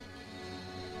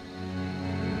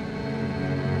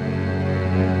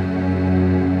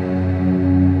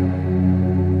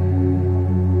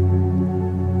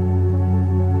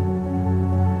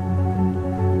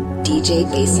DJ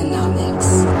Basonomics.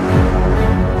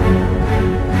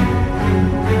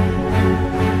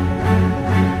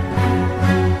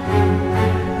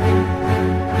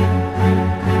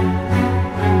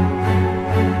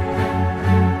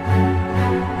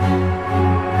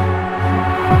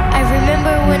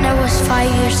 When I was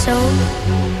 5 years old,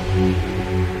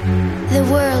 the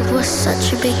world was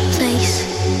such a big place.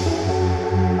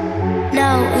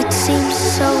 Now it seems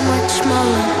so much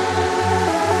smaller.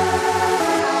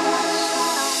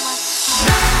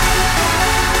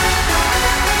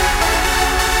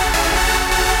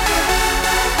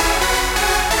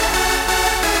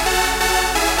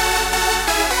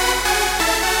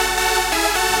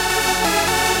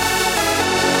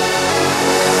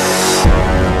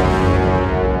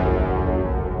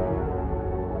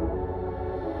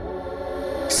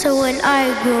 So when I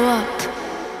grow up,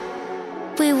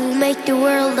 we will make the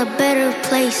world a better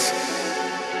place.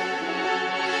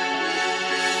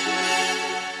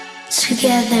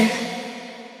 Together.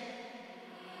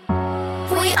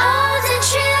 We are the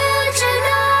children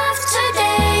of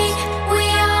today. We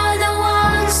are the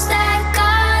ones that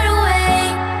got away.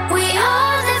 We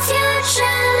are the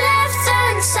future left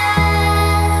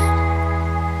unsaid.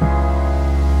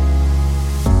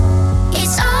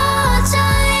 It's all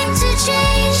time to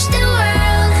change the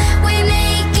world. We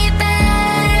make it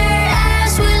better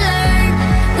as we learn.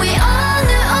 We are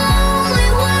the only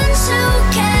ones who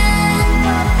can.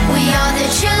 We are the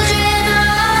children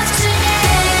of today.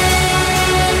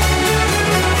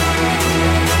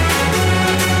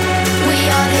 We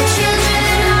are the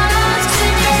children of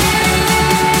today.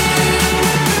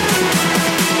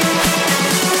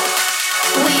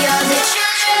 We are the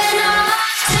children of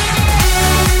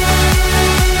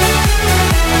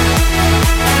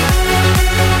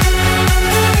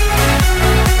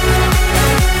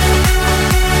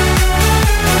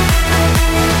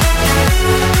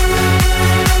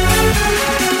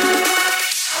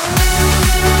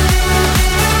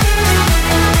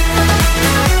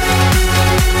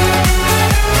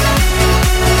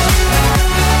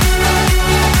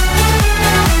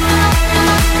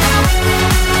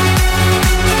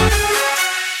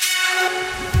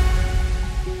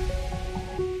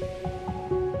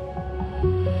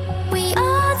We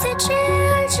are the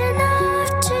children of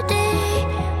today.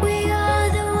 We are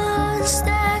the ones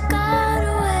that got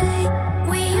away.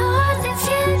 We are the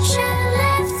future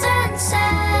left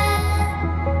unsaid.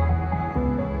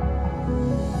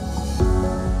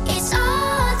 It's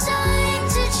all time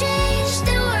to change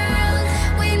the world.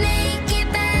 We make it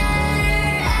better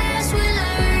as we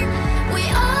learn. We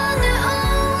are the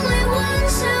only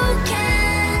ones who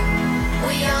can.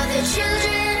 We are the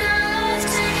children of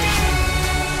today.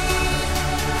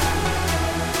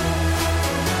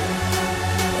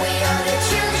 We are the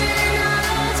children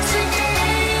of today.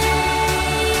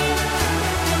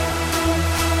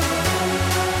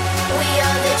 We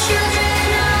are the children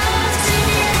of today.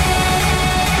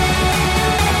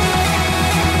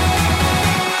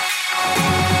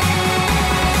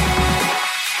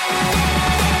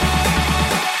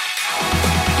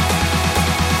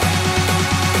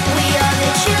 We are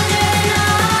the children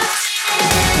of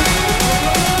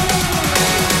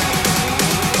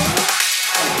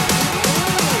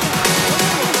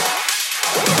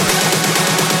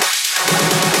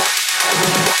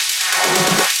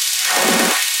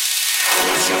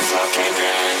Put your fucking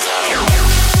hands up.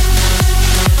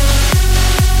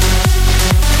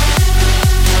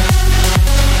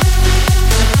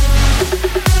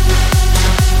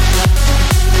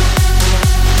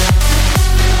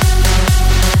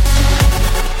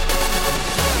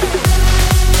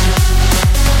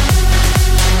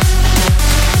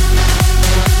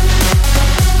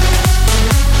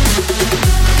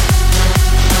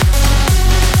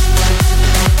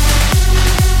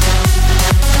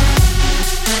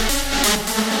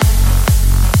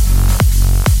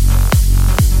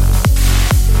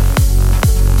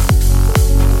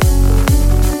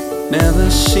 Never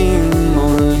seen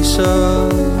Mona Lisa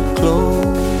close,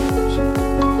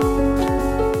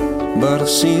 but I've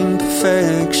seen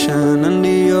perfection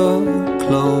under your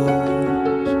clothes.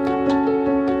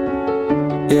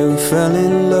 Yeah, we fell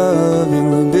in love and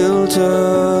we built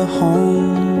a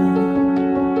home,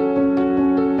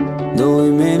 though we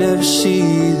may never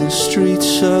see the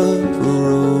streets of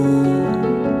Rome.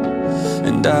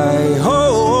 And I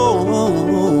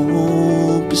hope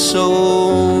it's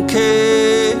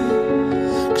okay,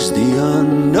 'cause the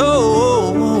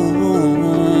unknown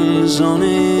is on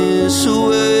its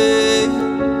way.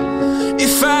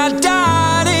 If I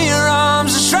died in your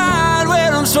arms, it's right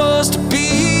where I'm supposed to be.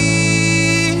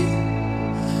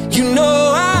 You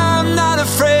know I'm not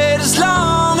afraid as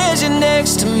long as you're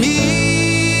next to me.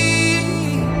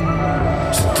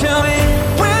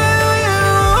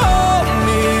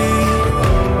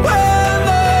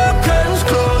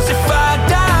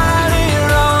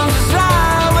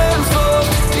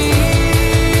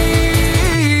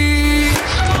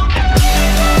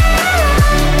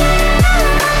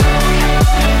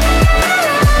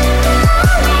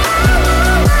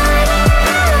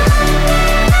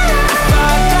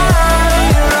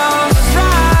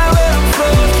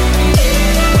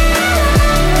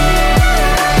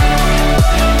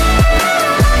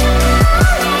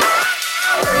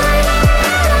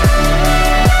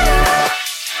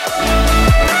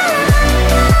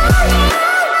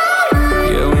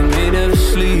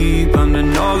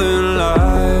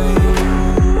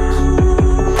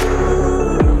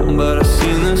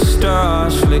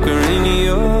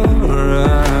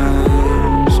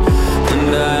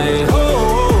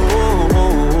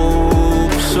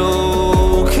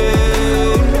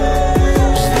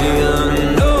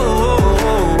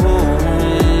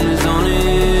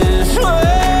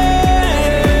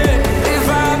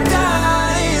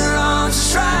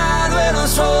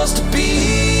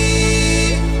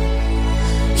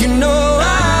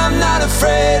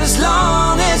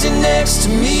 next to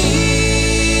me.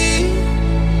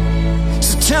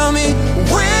 So tell me,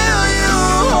 will you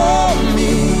hold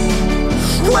me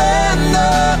when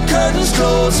the curtains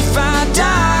close? If I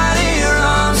died in your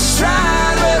arms, just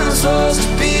right where I'm supposed to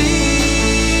be.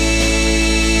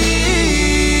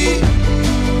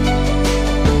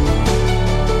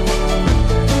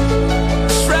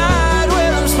 Just right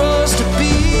where I'm supposed to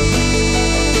be.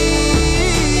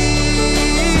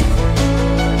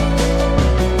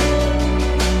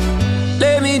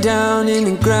 Lay me down in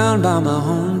the ground by my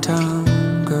hometown,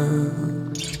 girl.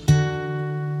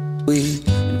 We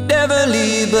never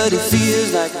leave, but it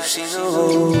feels like we've seen the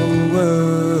whole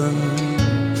world.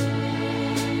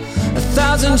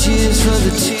 1,000 cheers for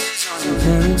the tears on your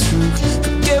parents' roof.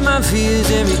 Forget my fears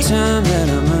every time that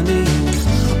I'm under you.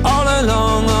 All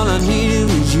along, all I needed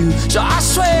was you. So I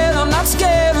swear I'm not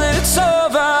scared when it's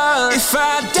over. If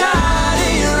I died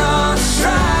in your arms,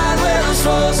 right where I'm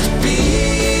supposed to be.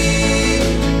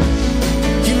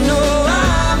 You know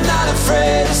I'm not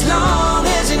afraid as long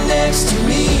as you're next to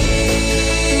me.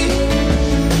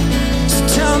 So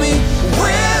tell me,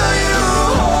 will you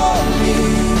hold me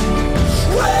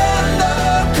when the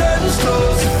curtains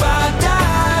close? If I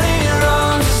died in your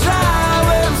arms, just right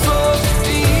where I'm supposed to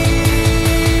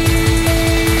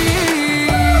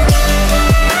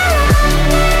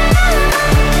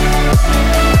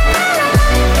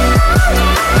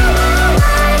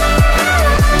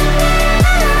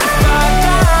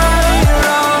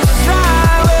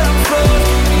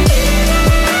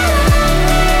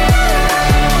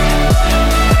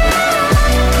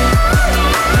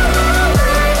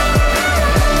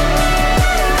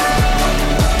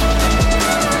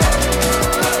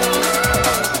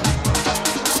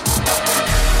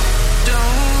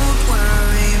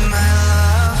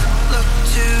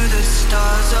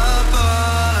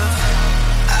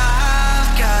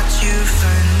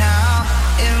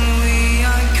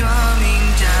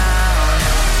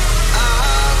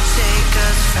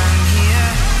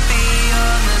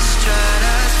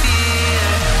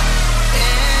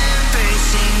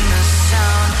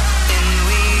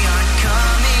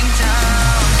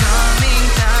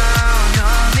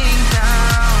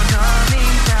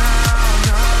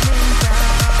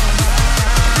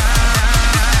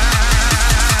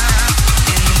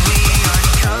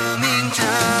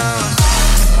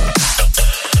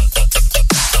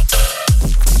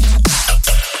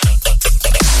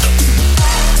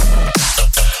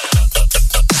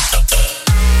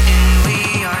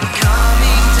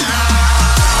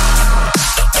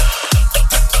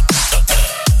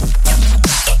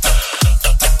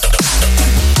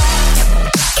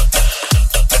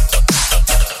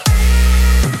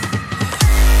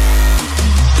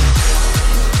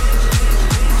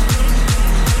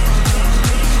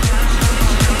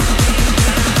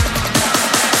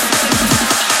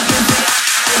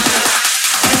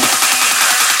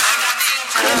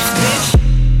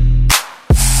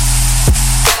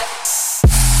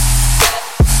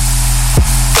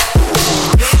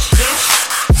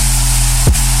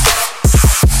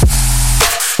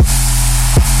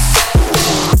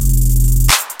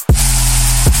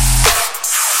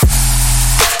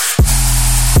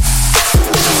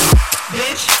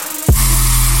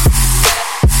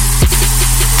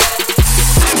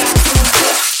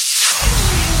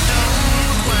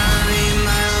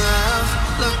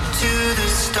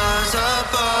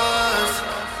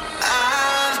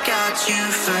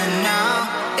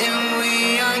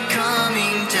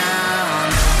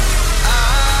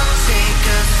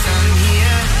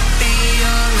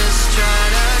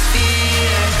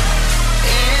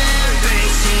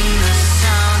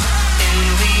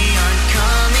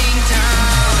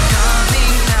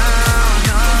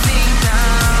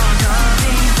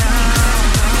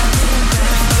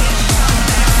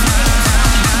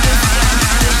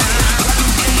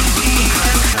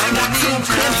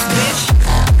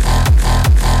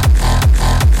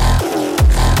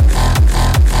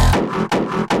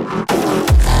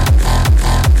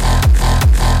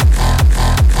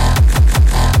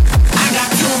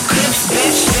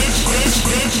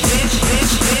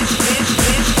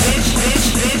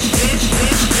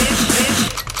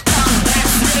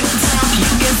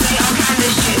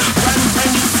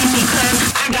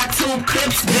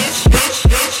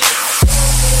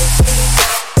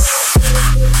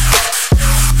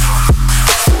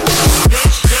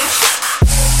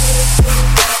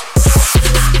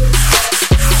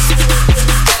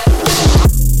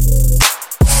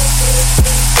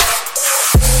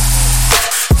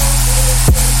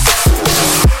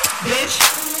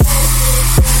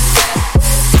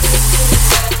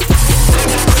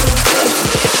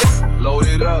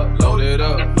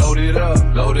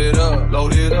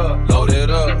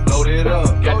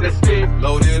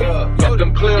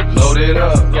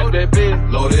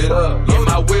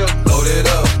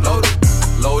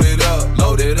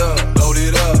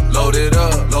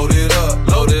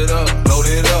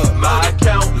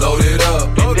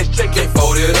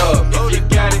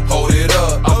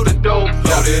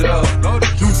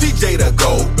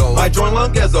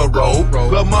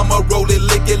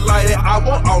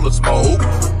hoe.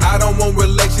 I don't want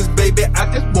relations, baby,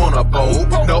 I just want a bow.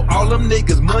 No, all them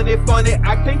niggas money funny,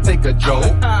 I can't take a joke.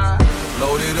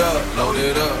 Load it up, load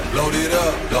it up, load it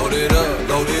up, load it up,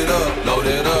 load it up, load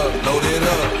it up, load it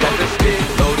up,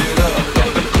 load it up,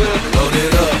 load it up, load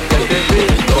it up,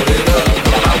 load it up,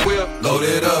 I will load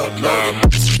it up, load it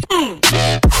up.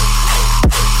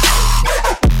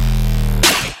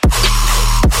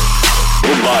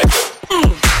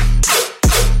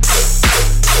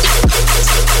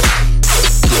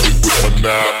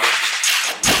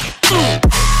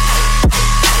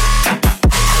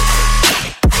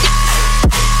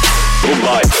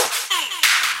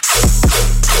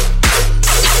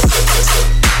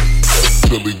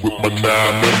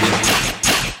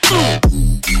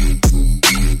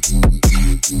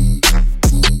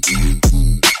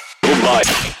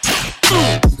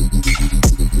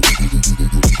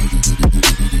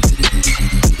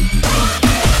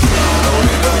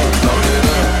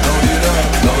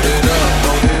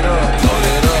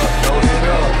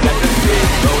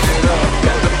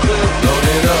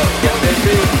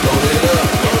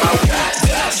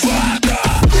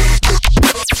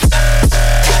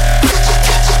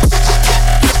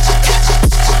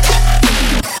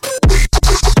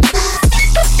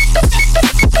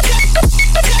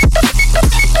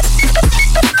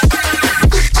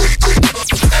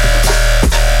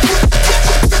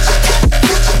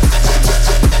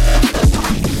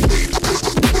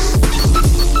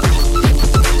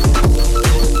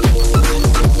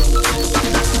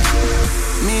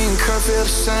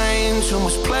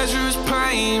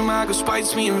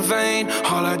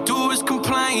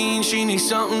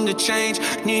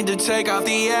 Need to take off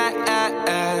the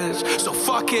ass, so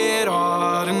fuck it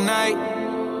all tonight.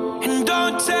 And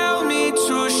don't tell me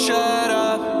to shut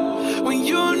up when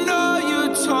you know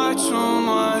you talk too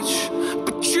much,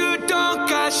 but you don't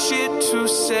got shit to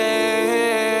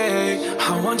say.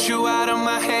 I want you out of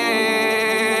my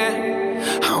head,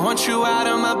 I want you out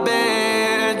of my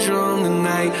bedroom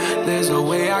tonight. There's no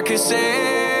way I can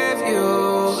save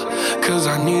you, cause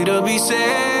I need to be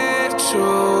saved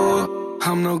too.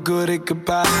 I'm no good at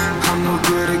goodbye, I'm no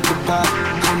good at goodbye,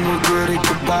 I'm no good at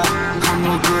goodbye, I'm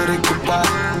no good at goodbye,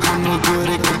 I'm no good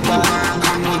at goodbye,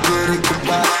 I'm no good at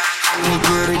goodbye, I'm no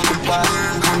good at goodbye,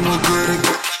 I'm no good at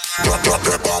goodbye. Drop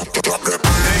that bomb, drop that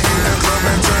bomb. They in the club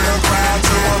and turn the crowd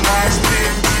to a mosh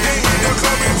pit. They in the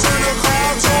club and turn the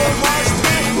crowd to a mosh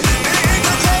pit. They in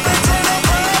the club and turn the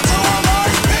crowd to a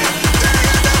mosh pit. They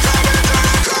in the club and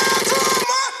turn the crowd to a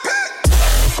mosh pit.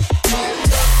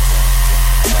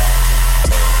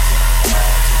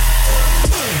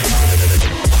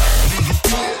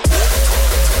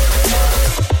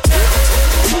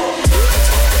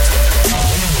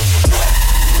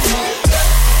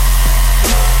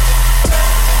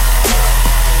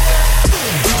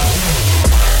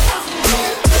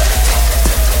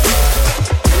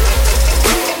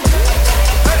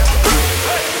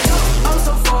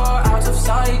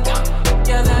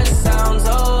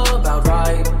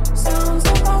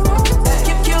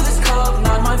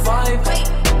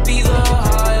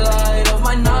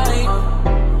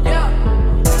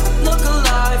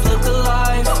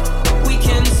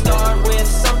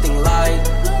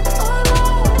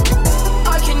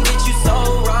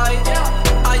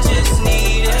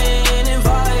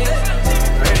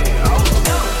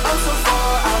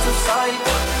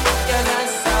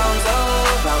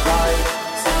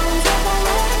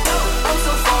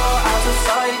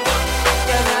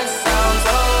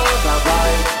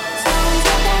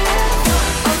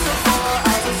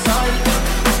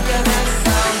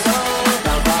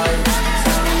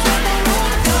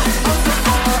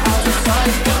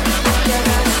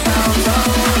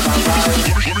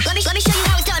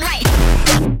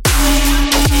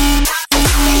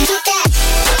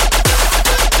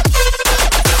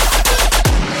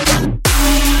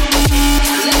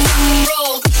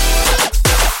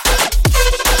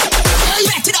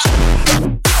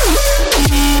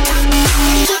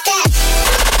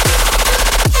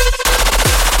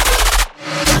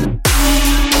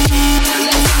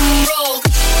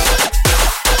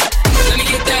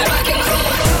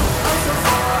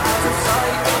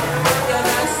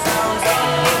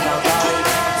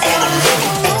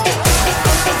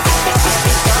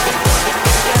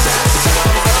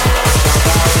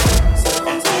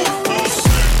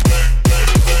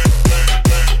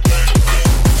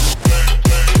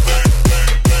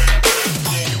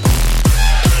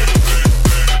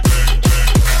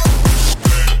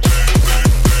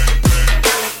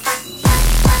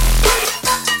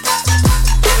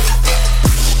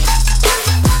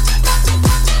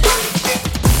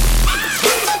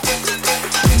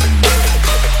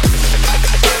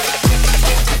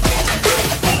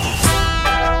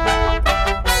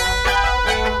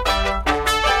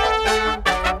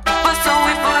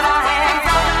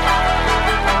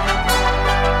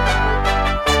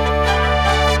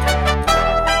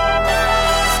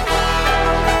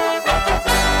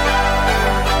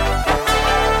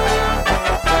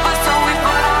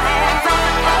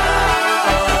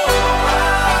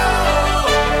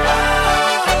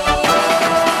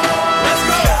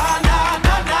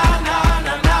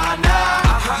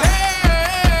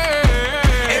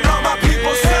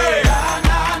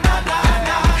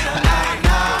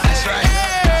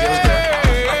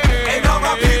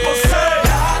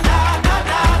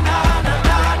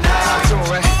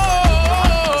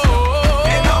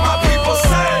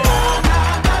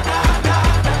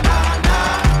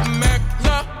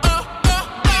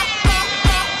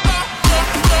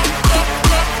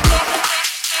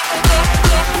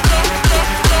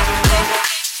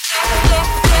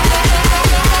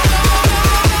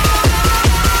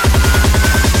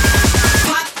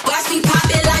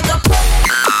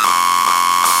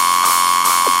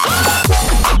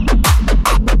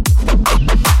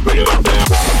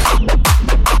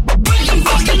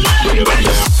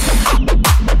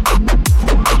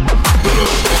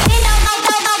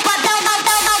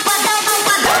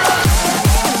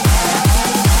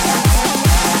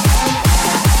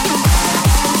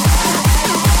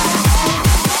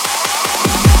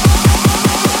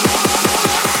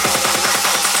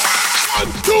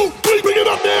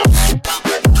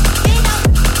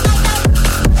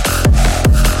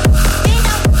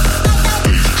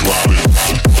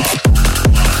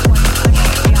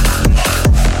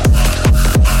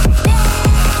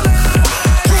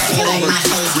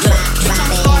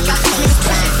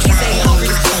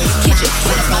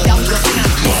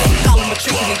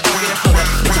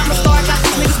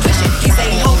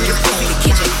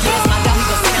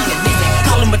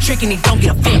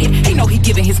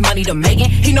 his money to make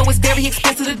it. He know it's very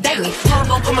expensive to date me. I'm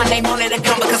gon' put my name on that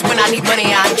account because when I need money,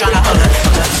 I ain't tryna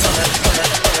holler.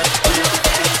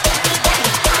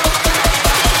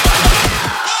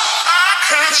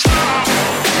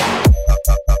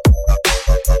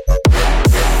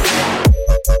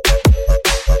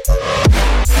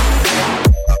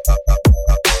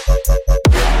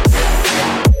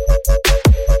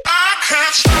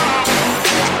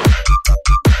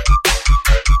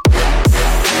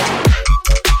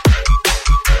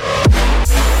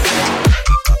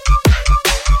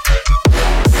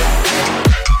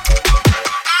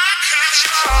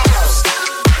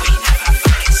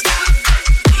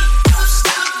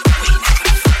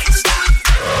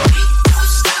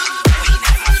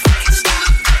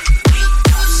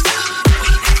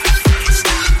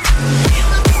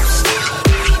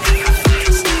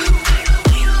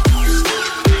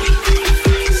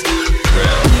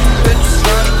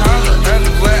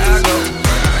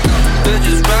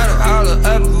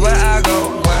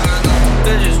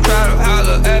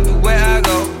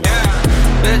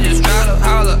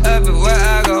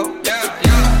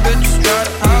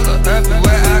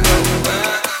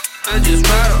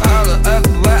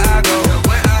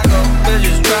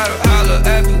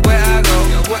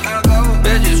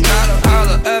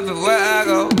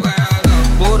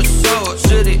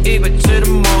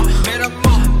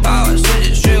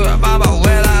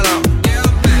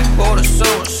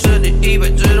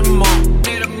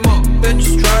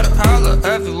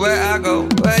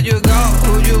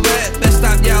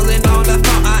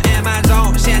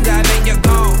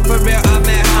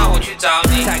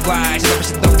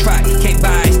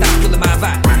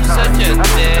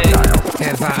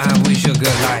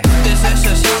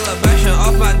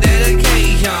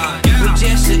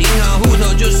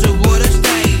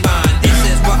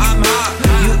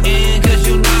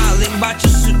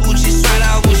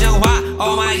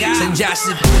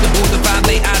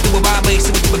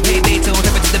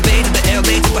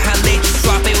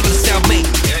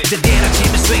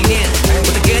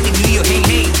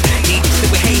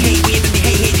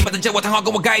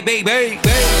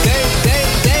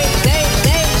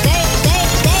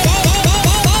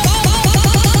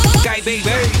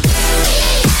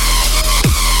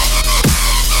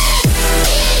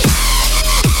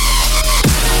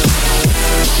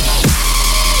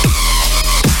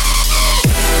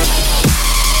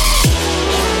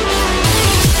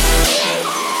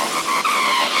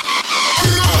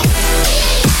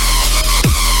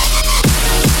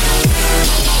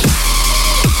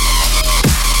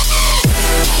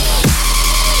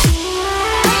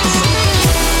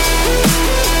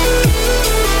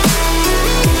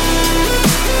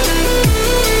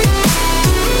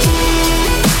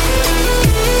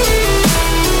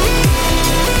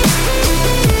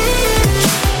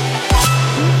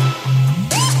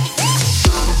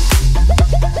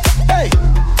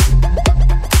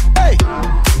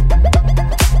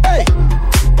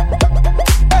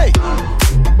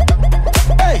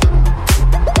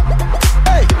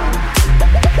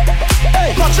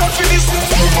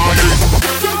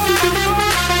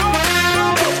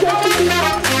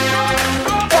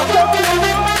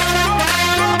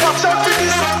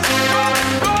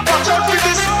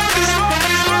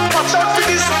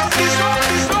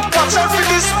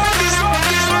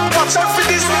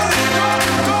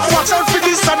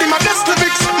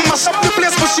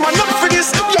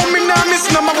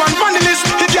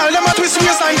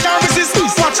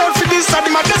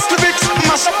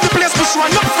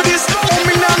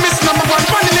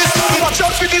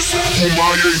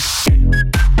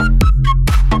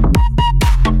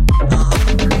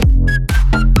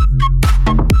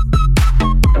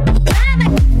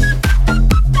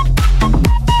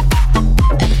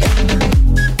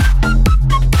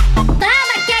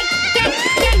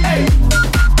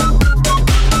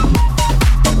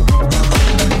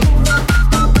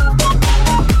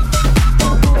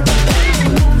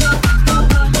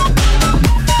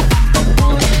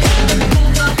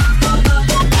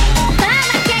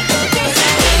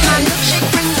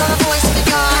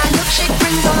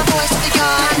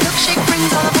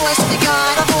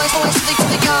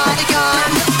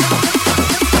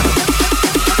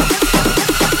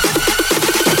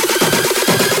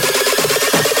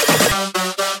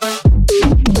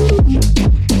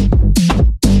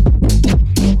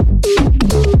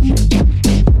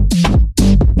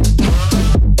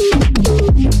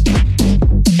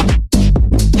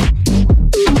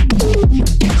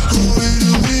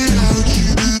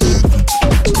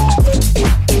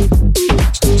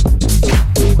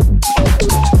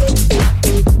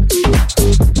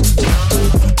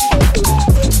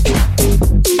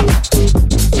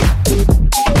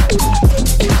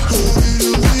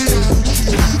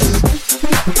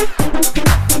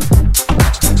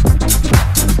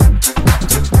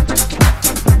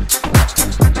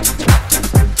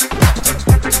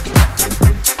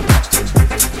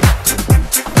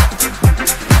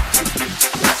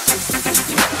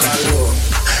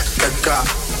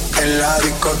 En la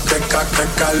discoteca, qué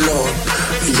calor.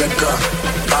 Llega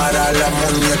para la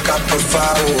muñeca, por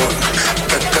favor.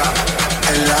 Llega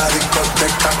en la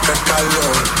discoteca, qué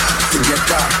calor.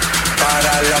 Llega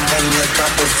para la muñeca,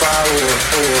 por favor.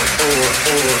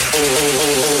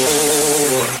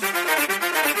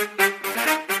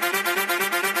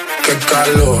 Qué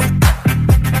calor.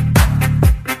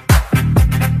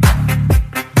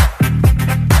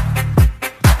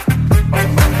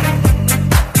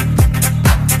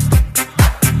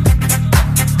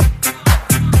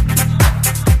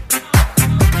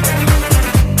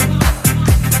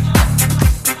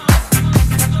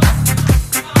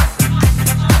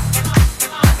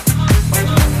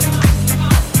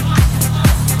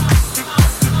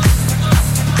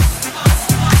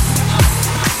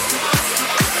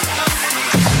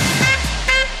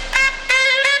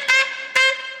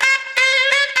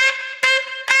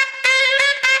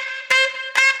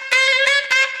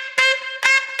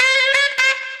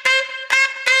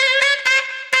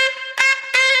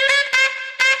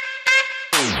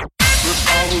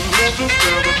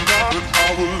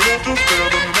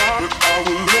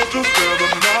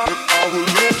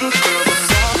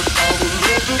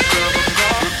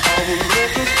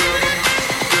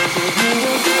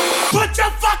 Put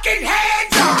your fucking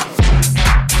hands up!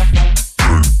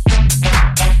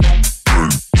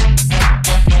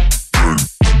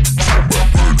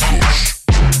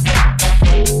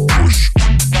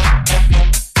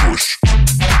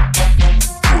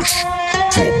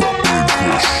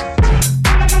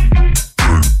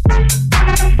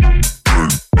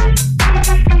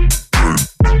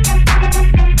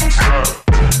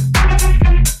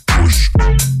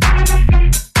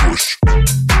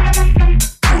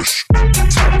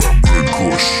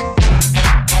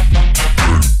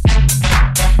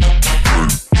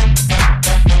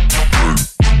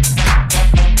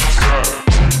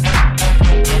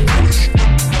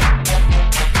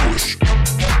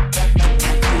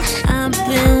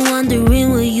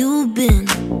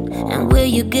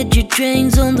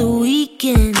 trains on the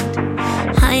weekend.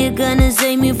 How you gonna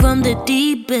save me from the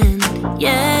deep end?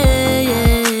 Yeah,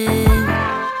 yeah.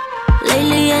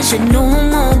 Lately I should know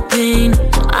more pain,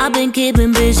 so I've been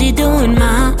keeping busy doing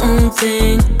my own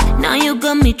thing. Now you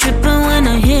got me tripping when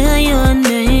I hear your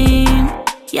name.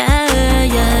 Yeah,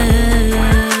 yeah.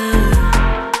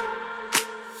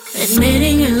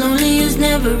 Admitting you're lonely is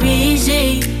never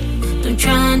easy. Don't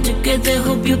try to get there,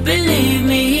 hope you believe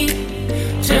me.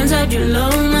 Turns out your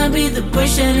love might be the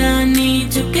push that I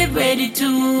need to get ready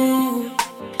to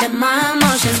let my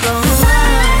emotions go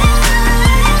wild.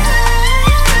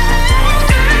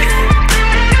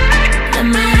 Let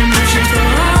my emotions go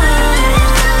wild.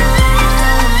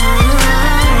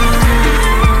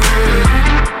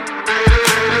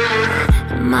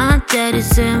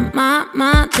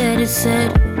 My daddy said,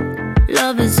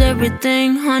 love is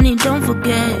everything, honey, don't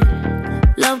forget.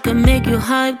 Love can make you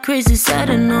hype, crazy, sad,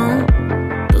 I know.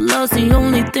 Love's the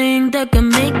only thing that can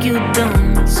make you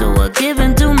dumb. So I give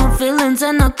in to my feelings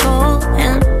and I call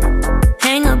him.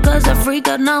 Hang up cause I freak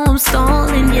out, now I'm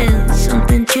stalling. Yeah,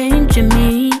 something changed in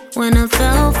me when I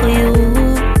fell for you.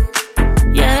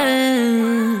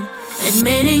 Yeah,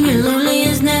 admitting you're lonely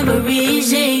is never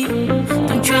easy.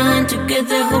 I'm trying to get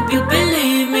there, hope you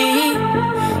believe me.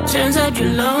 Turns out your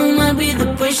love might be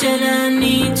the push that I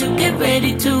need to get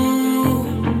ready to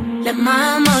let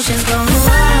my emotions go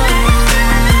wild.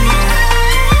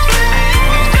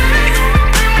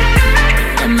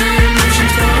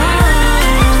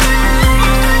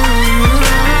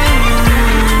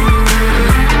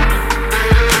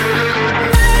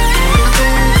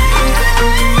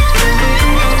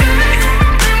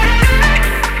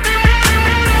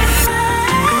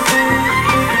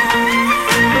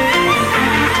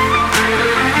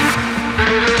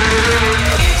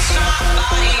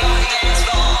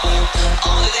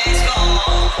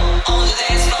 On the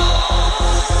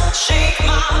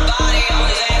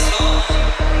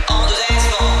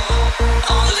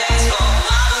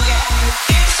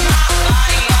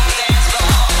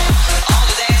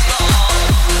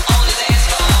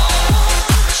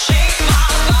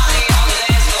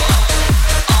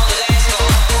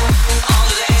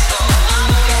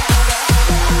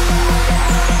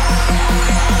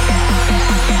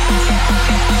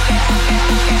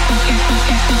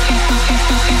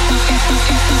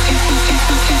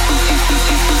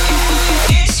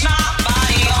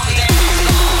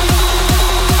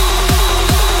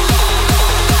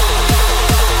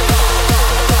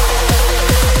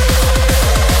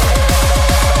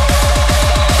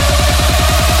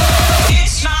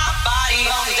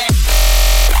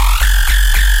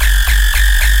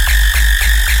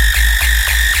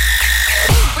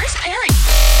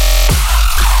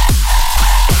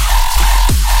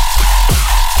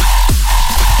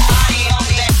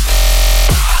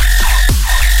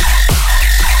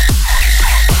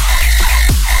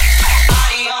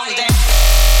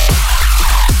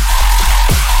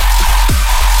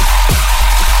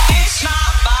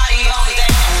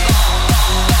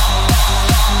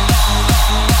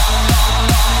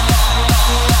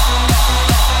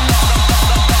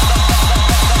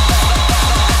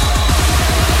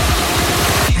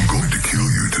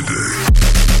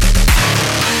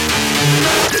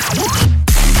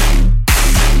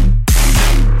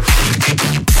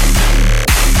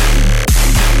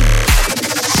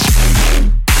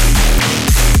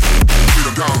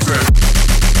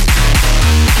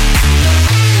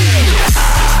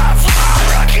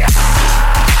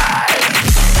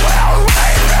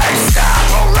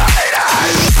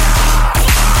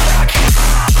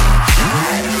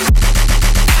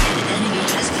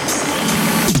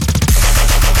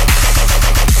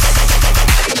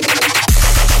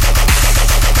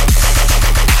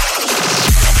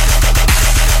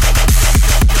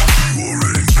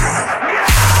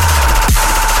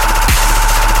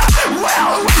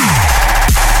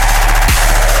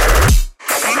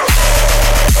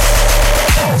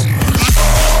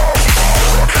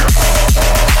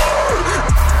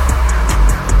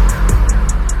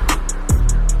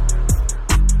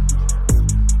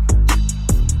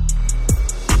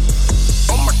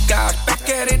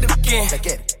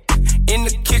again. In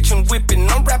the kitchen whipping,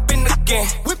 I'm rapping again.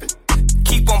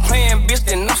 Keep on playing, bitch,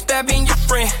 then I'm stabbing your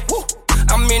friend.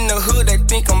 I'm in the hood, they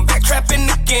think I'm back trapping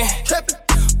again.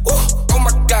 Oh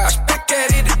my gosh, back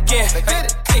at it again.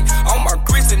 Hey, all my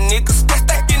grizzly niggas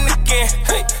stacking again.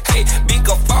 Hey, big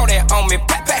up all that on me,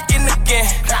 backpacking again.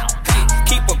 Hey,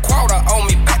 keep a quarter on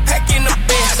me, backpacking the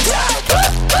best.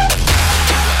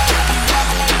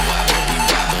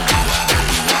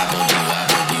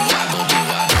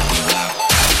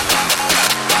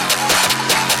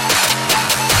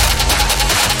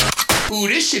 Ooh,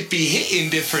 this shit be hitting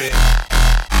different.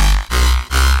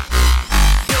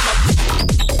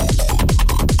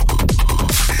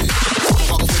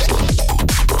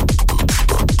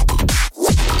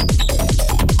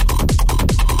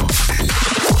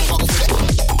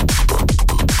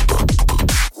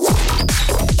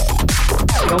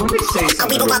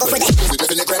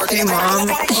 Hey, Mom.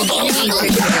 Can you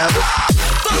pick me up?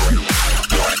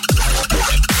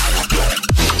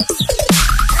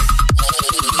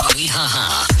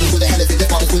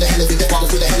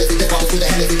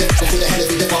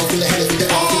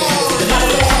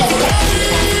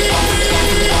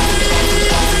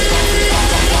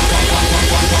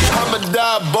 I'm a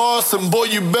die boss, and boy,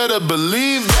 you better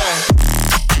believe that.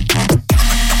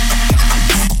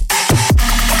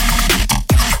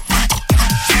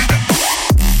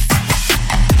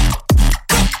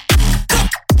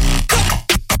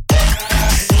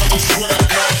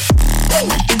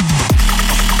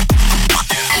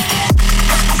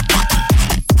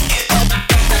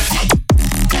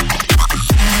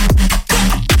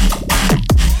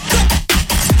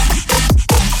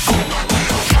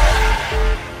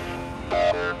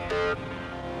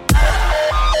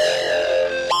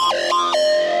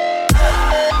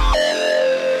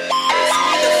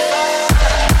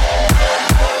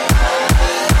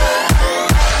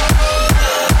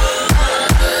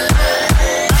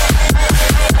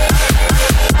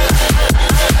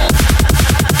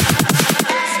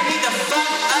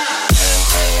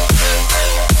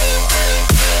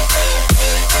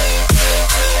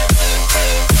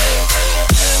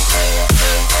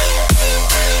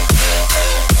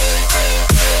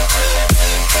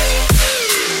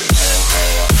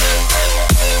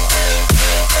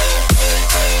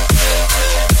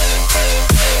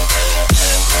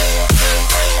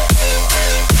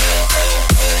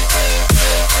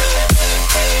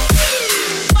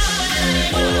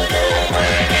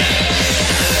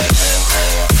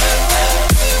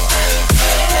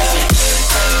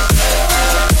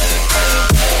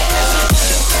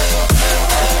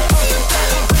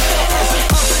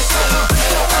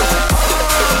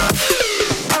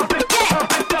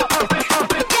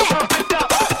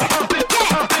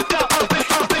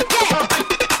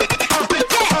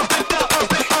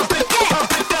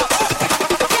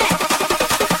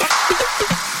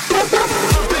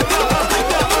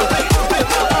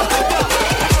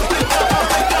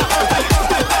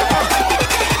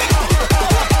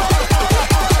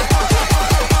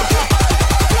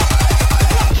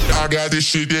 This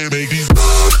shit they make these.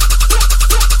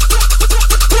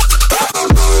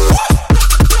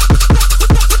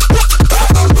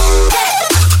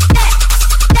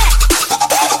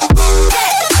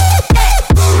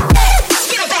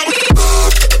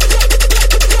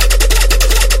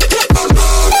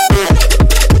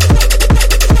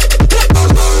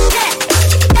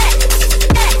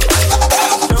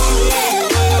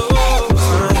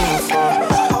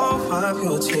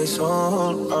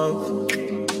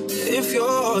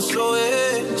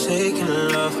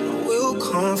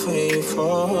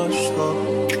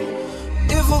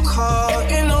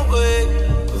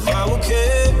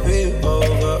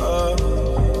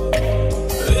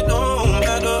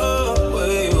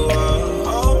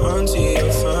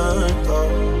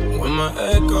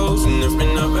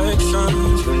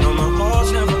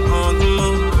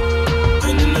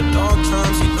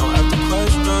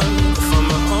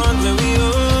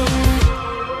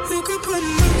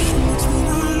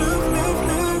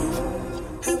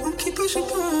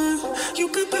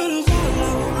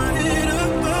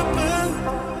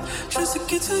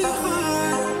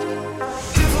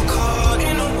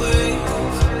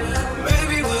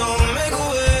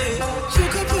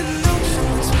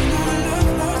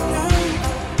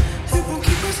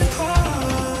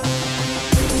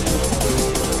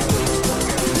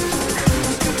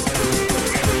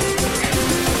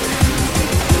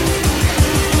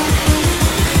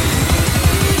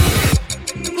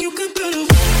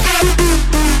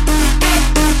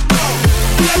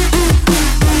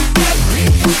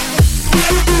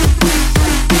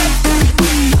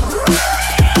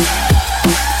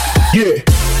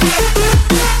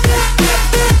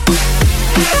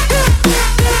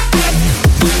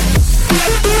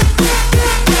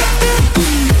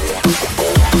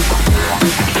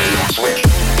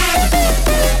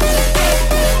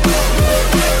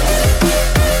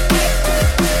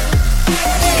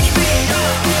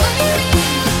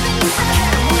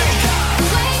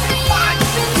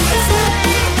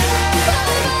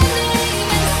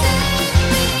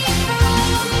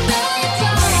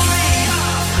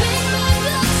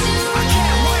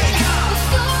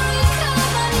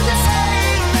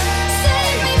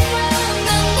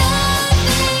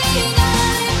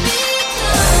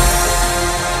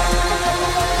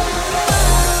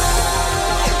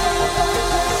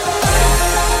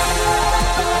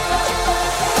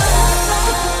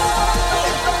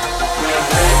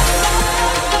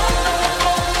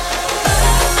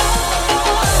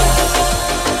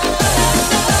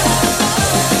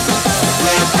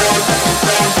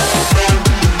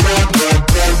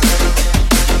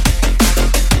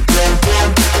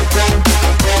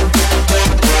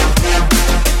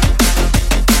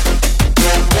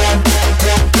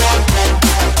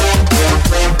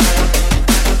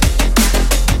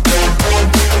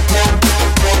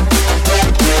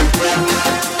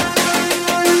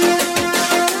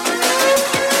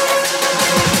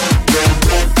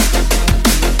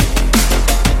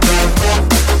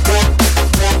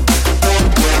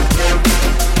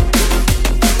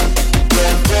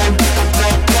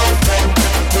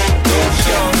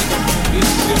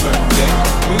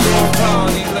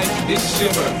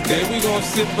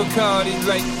 sip Bacardi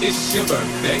like it's your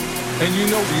birthday. And you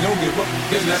know we don't give up,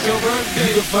 it's not your birthday.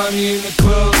 You can find me in the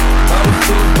club, bottle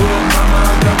full of bug. Mama,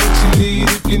 I got what you need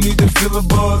if you need to feel a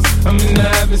buzz. I'm in the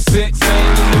having sex, I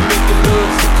ain't in the making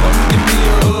love. So come give me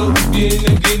a hug if you're in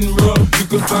there getting rough. You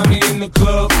can find me in the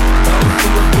club, bottle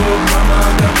full of bug. Mama,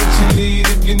 I got what you need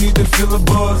if you need to feel a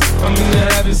buzz. I'm in the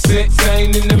having sex, I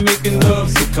ain't in the making love.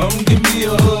 So come give me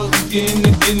a hug if you're in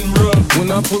there getting rough.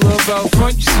 When I pull up out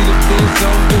front, you see the Benz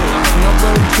on good. When I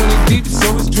roll 20 deep,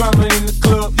 so it's drama in the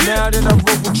club. Now that I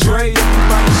roll with Dre,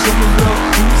 everybody show me love.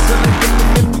 You selling them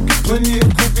and them, you get plenty of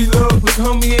groupie love. Look,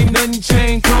 homie, ain't nothing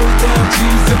changed. Cold down,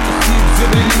 G's up, the seats in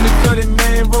it in the cutting,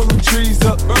 man, roll them trees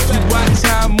up. You watch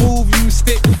how I move, you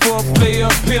mistake before I play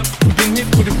up pimp. Been hit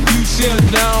with a few shells,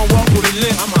 now I walk with a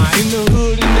limp. In the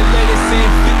hood, in the ladies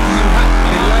saying 50, you hot.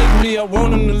 They like me, I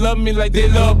want them to love me like they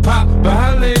love pop. But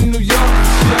holla in New York,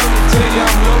 shell to tell you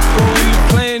I'm local. The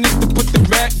plan is to put the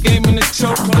rap game in the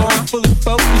choke. I'm fully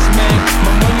focused, man.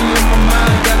 My money in my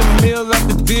mind, got a meal out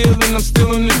the deal, and I'm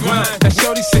still in the grind. Now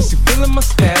shorty says she feeling my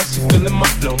style, she feeling my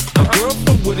flow. My girl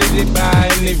from Wooded, they buy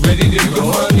and they ready to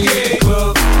go. Honey in the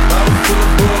club, bottle full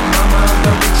of bug. Mama, I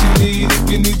got what you need if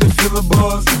you need to feel a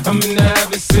buzz. I'm in the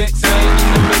having sex, I ain't in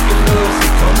the making love. So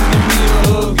come give me a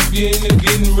hug if you're in there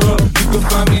getting rough. You can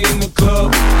find me in the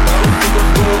club, bottle full of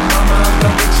bug. Mama, I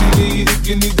got what you need if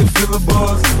you need to feel a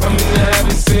buzz. I'm in the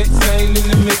having sex, I ain't in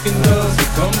the making love. So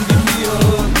come give me a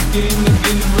hug if you're in there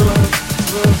getting rough.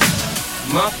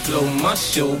 My flow, my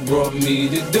show brought me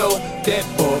the dough that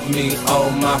bought me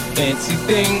all my fancy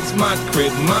things. My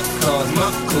crib, my cars, my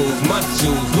clothes, my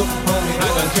jewels. Look, homie, I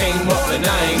done came up and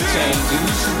I ain't changed. And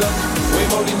you should love me way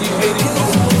more than you hate it.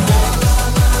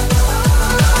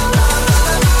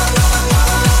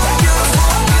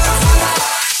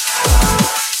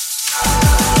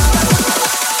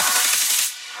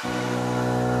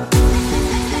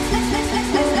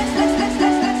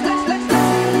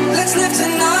 Let's live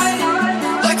tonight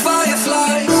like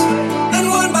fireflies, and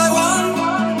one by one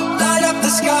light up the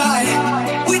sky.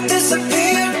 We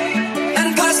disappear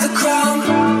and pass the crown.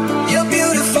 You're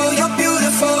beautiful, you're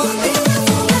beautiful.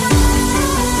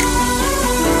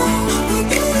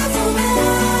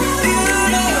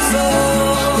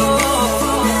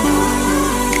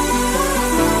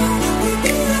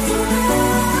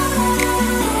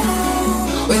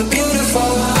 We're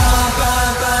beautiful.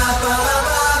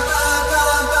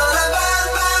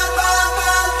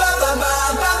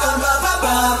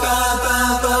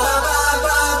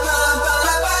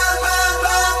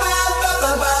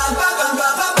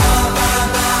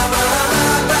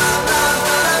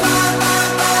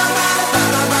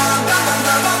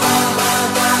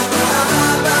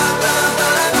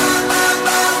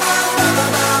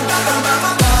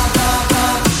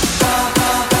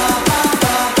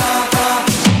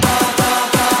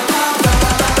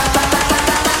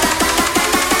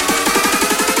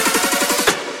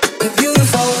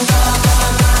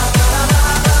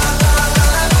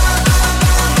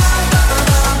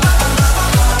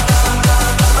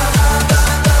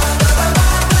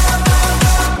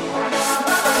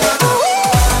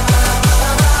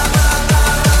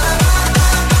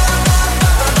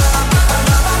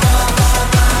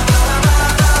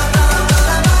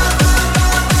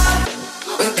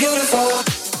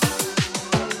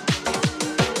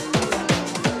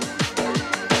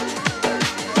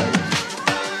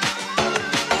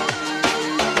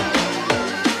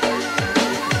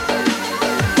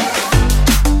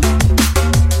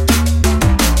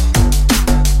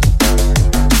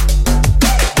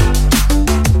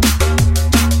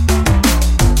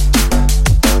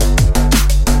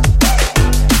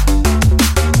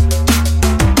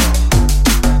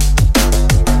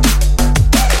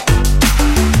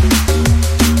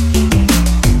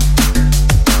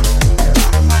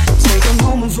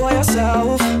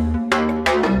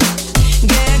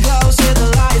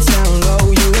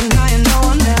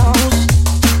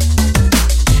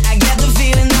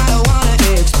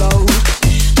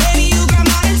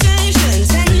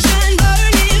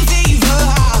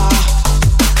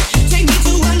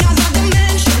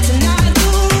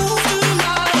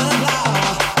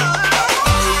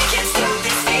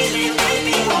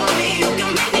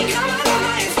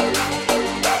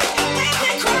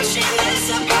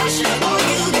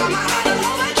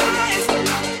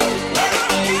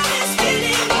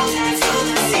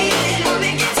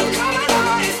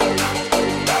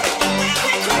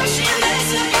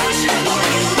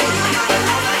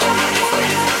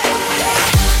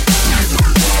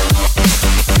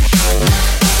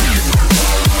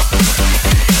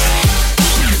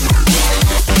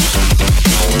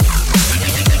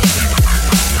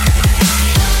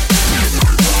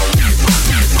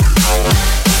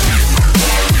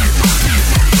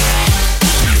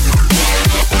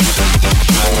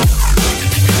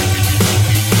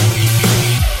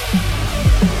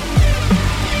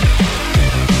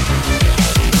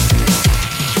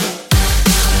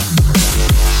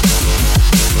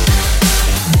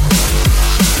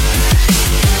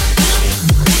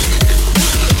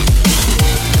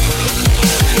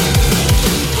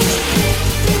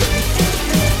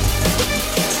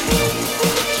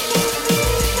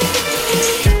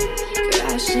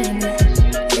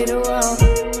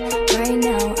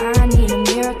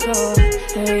 miracle.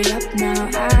 Hurry up now,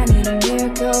 I need a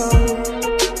miracle.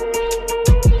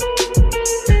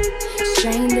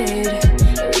 Stranded,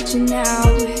 reaching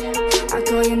out. I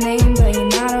call your name, but you're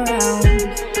not around.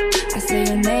 I say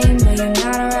your name, but you're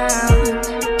not around.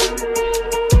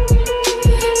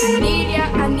 I need ya,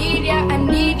 I need ya, I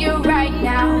need you right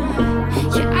now.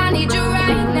 Yeah, I need you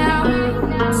right now.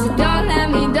 So don't let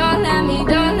me down. I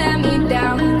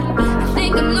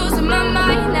think I'm losing my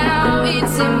mind now.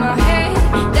 It's in my head,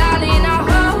 darling, I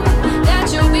hope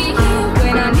that you'll be here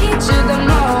when I need you the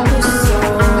most. So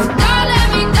don't let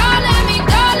me down.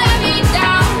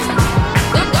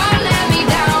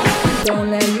 Don't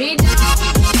let me down.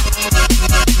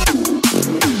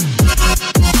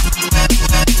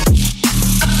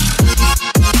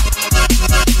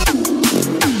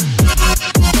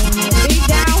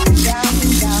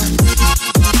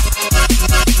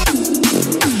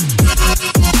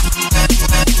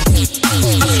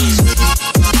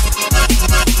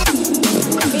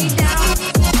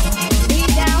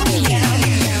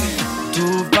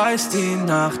 Die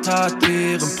Nacht hat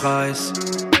ihren Preis.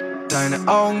 Deine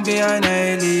Augen wie ein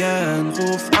Alien.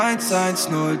 Ruf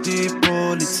 110, die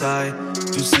Polizei.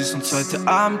 Du siehst uns heute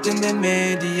Abend in den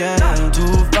Medien.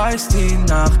 Du weißt, die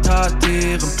Nacht hat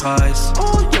ihren Preis.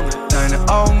 Deine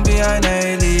Augen wie ein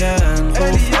Alien.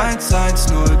 Ruf 110,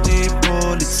 die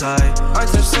Polizei.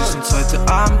 Du siehst uns heute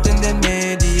Abend in den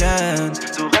Medien.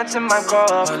 Du rennst in meinem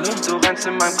Kopf, du rennst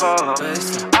in meinem Kopf.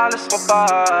 Alles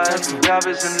vorbei, ja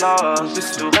wir sind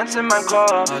lost. Du rennst in meinem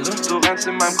Kopf, du rennst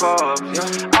in meinem Kopf.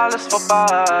 Alles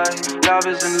vorbei, ja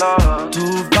wir sind lost.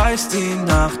 Du weißt, die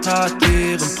Nacht hat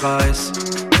ihren Preis.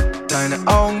 Deine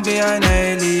Augen wie ein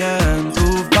Alien.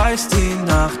 Du weißt die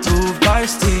Nacht, du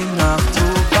weißt die Nacht, du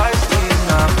weißt die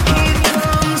Nacht.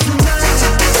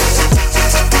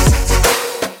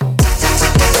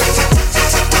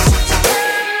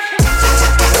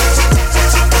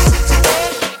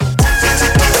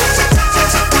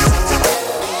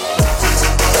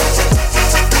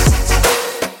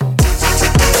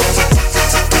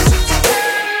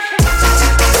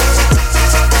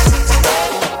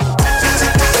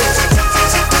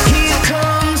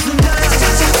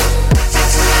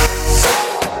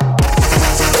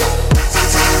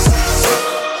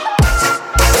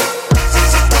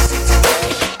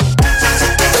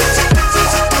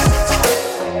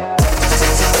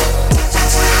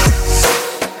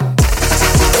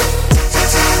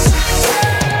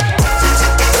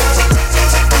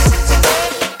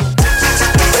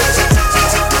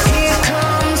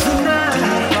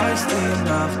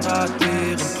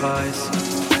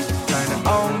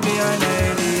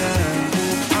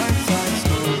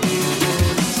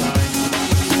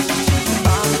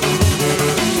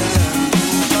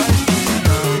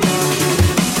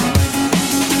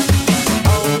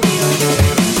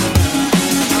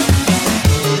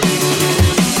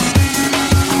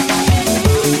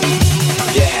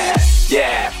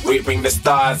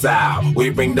 Out.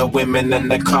 We bring the women and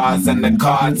the cars and the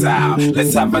cards out.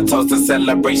 Let's have a toast, a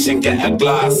celebration, get a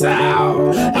glass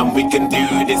out. And we can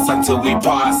do this until we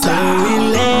pass out. So we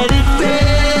let it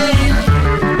rain,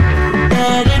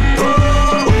 let it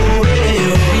pour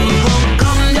away. We won't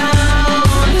come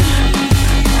down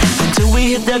until we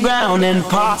hit the ground and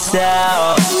pass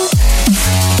out.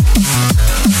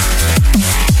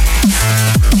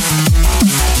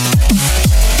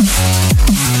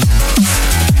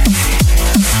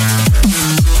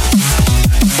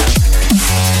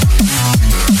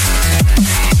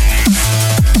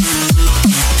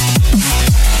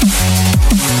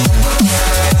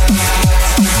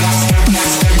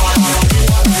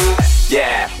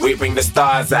 We bring the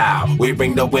stars out. We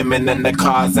bring the women and the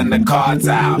cars and the cards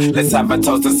out. Let's have a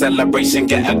toast, a celebration,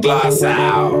 get a glass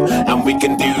out. And we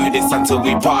can do this until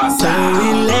we pass out. So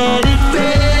we let it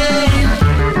rain,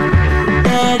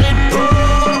 let it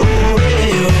pour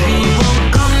away. We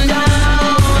won't come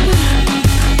down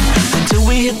until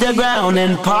we hit the ground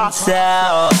and pass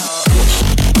out.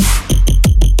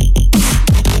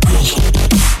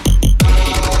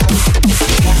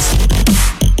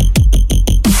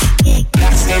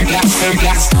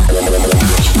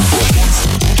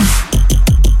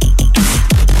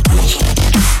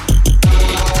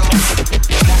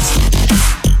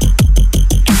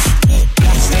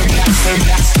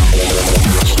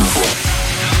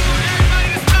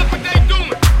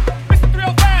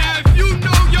 If you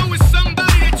know yo is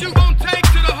somebody that you gon' take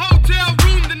to the hotel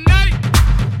room tonight.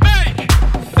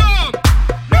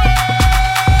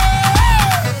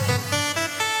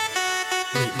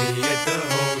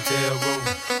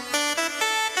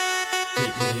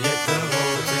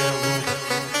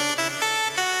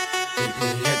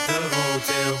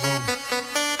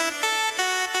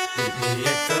 Meet me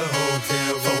at the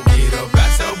hotel room. Get up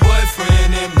out your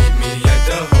boyfriend and meet me at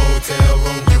the hotel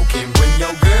room. You can bring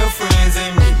your girlfriends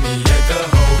and meet me at the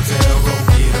hotel room.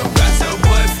 Get up out your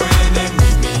boyfriend and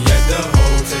meet me at the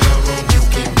hotel room. You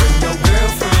can bring your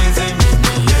girlfriends and meet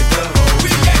me at the hotel room. We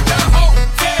at the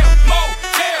hotel,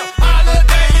 motel,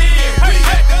 Holiday Inn. We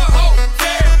at the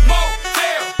hotel,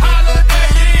 motel,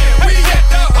 Holiday Inn. We at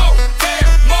the hotel,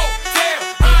 motel,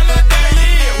 Holiday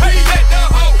Inn. We at the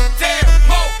hotel,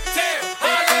 motel,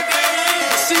 Holiday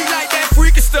Inn. She like that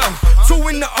freaky stuff, 2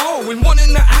 in the O and 1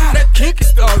 in the I. That kinky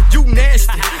stuff, you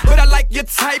nasty, but I like your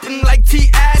type and like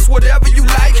T-ass, whatever you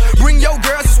like. Bring your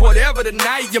girls, it's whatever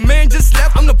tonight. Your man just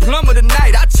left, I'm the plumber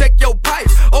tonight. I check your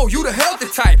pipes, oh you the healthy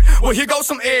type. Well here goes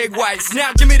some egg whites.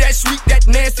 Now give me that sweet, that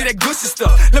nasty, that gushy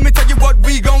stuff. Let me tell you what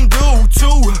we gon' do.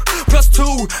 2 plus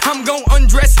 2, I'm gon'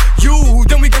 undress you.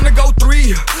 Then we gonna go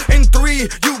 3 and 3,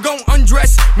 you gon'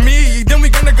 undress me. Then we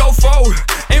gonna go 4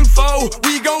 and 4,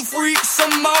 we gon' freak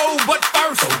some more. But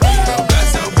first, get up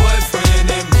out your boyfriend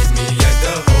and meet me at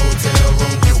the hotel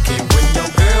room. You can bring your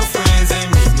girlfriends and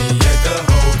meet me at the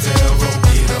hotel room.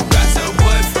 Get up out your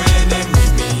boyfriend and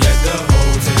meet me at the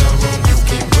hotel room. You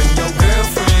can bring your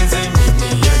girlfriends and meet me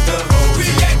at the hotel room. We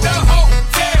at the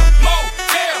hotel,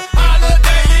 motel,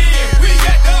 Holiday Inn. We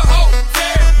at the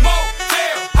hotel,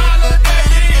 motel, Holiday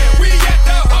Inn. We at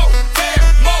the hotel,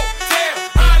 motel,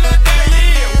 Holiday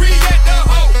Inn. We at the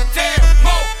hotel,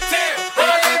 motel,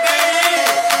 Holiday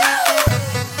Inn.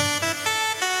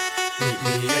 Meet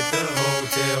me at the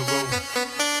hotel room.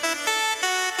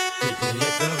 Meet me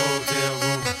at the hotel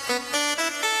room.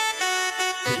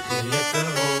 Meet me at the hotel room. Meet me at the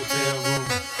hotel room.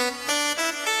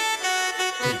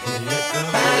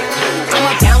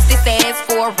 I'ma bounce this ass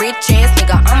for a rich ass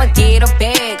nigga. I'ma get a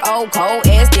bag, old cold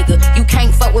ass nigga. You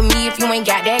can't fuck with me if you ain't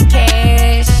got that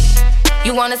cash.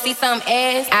 You wanna see some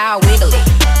ass? I'll wiggle it,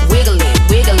 wiggle it,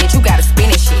 wiggle it. You gotta spin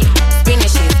it shit, spin it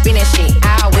shit, spin it shit.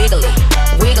 I'll wiggle it,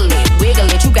 wiggle it, wiggle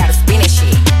it. You gotta spin it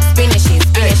shit, spin it shit,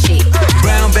 spin it shit.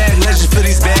 Brown bag legend for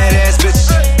these badass bitches.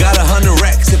 Got 100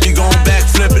 racks if you gon' back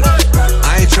flip it.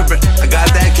 I ain't trippin', I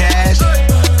got that cash.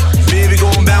 Baby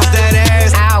gon' bounce that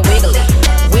ass. I'll wiggle it,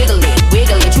 wiggle it,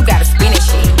 wiggle it. You gotta spin it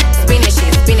shit, spin it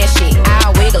shit, spin it shit.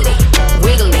 I'll wiggle it,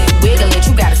 wiggle it, wiggle it.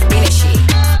 You gotta spin it shit.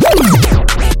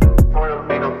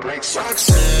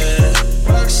 Roxanne,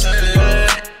 Roxanne,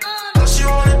 all she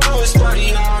wanna do is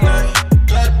party all night.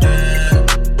 Goddamn,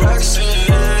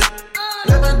 Roxanne,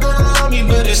 never gonna love me,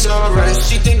 but it's alright.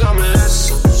 She think I'm an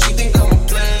asshole, she think I'm a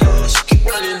player. She keep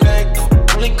running back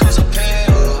though, only cause I pay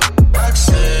her.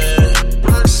 Roxanne,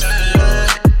 Roxanne,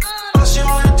 all she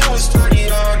wanna do is party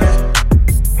all night.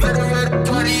 Met her at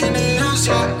a party in the hills,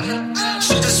 yeah.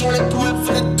 She just wanna do it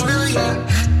for the thrill, yeah.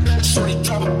 Shorty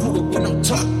drive a Buick with no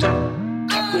top down.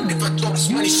 If I throw this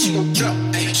money, she gon' drop.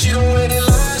 Ay, she don't wait in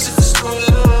lines if it's too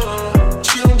long.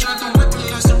 She don't drive the whip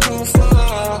unless the roof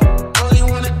fall. Only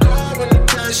wanna go when the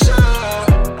cash out.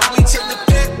 Only take the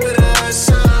pic with her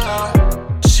ass out.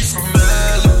 She from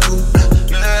Malibu,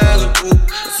 Malibu.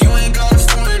 If you ain't got a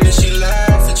foreign, then she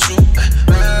laugh at you.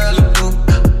 Malibu,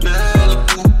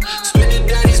 Malibu. Spending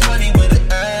daddy's money with an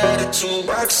attitude.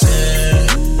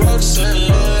 Roxanne,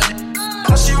 Roxanne,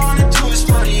 all she wanna do is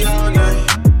party all night.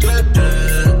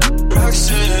 Goddamn,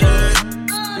 Roxanne,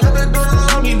 never gonna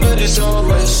love me, but it's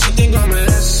alright. She think I'm an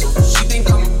asshole, she think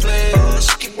I'm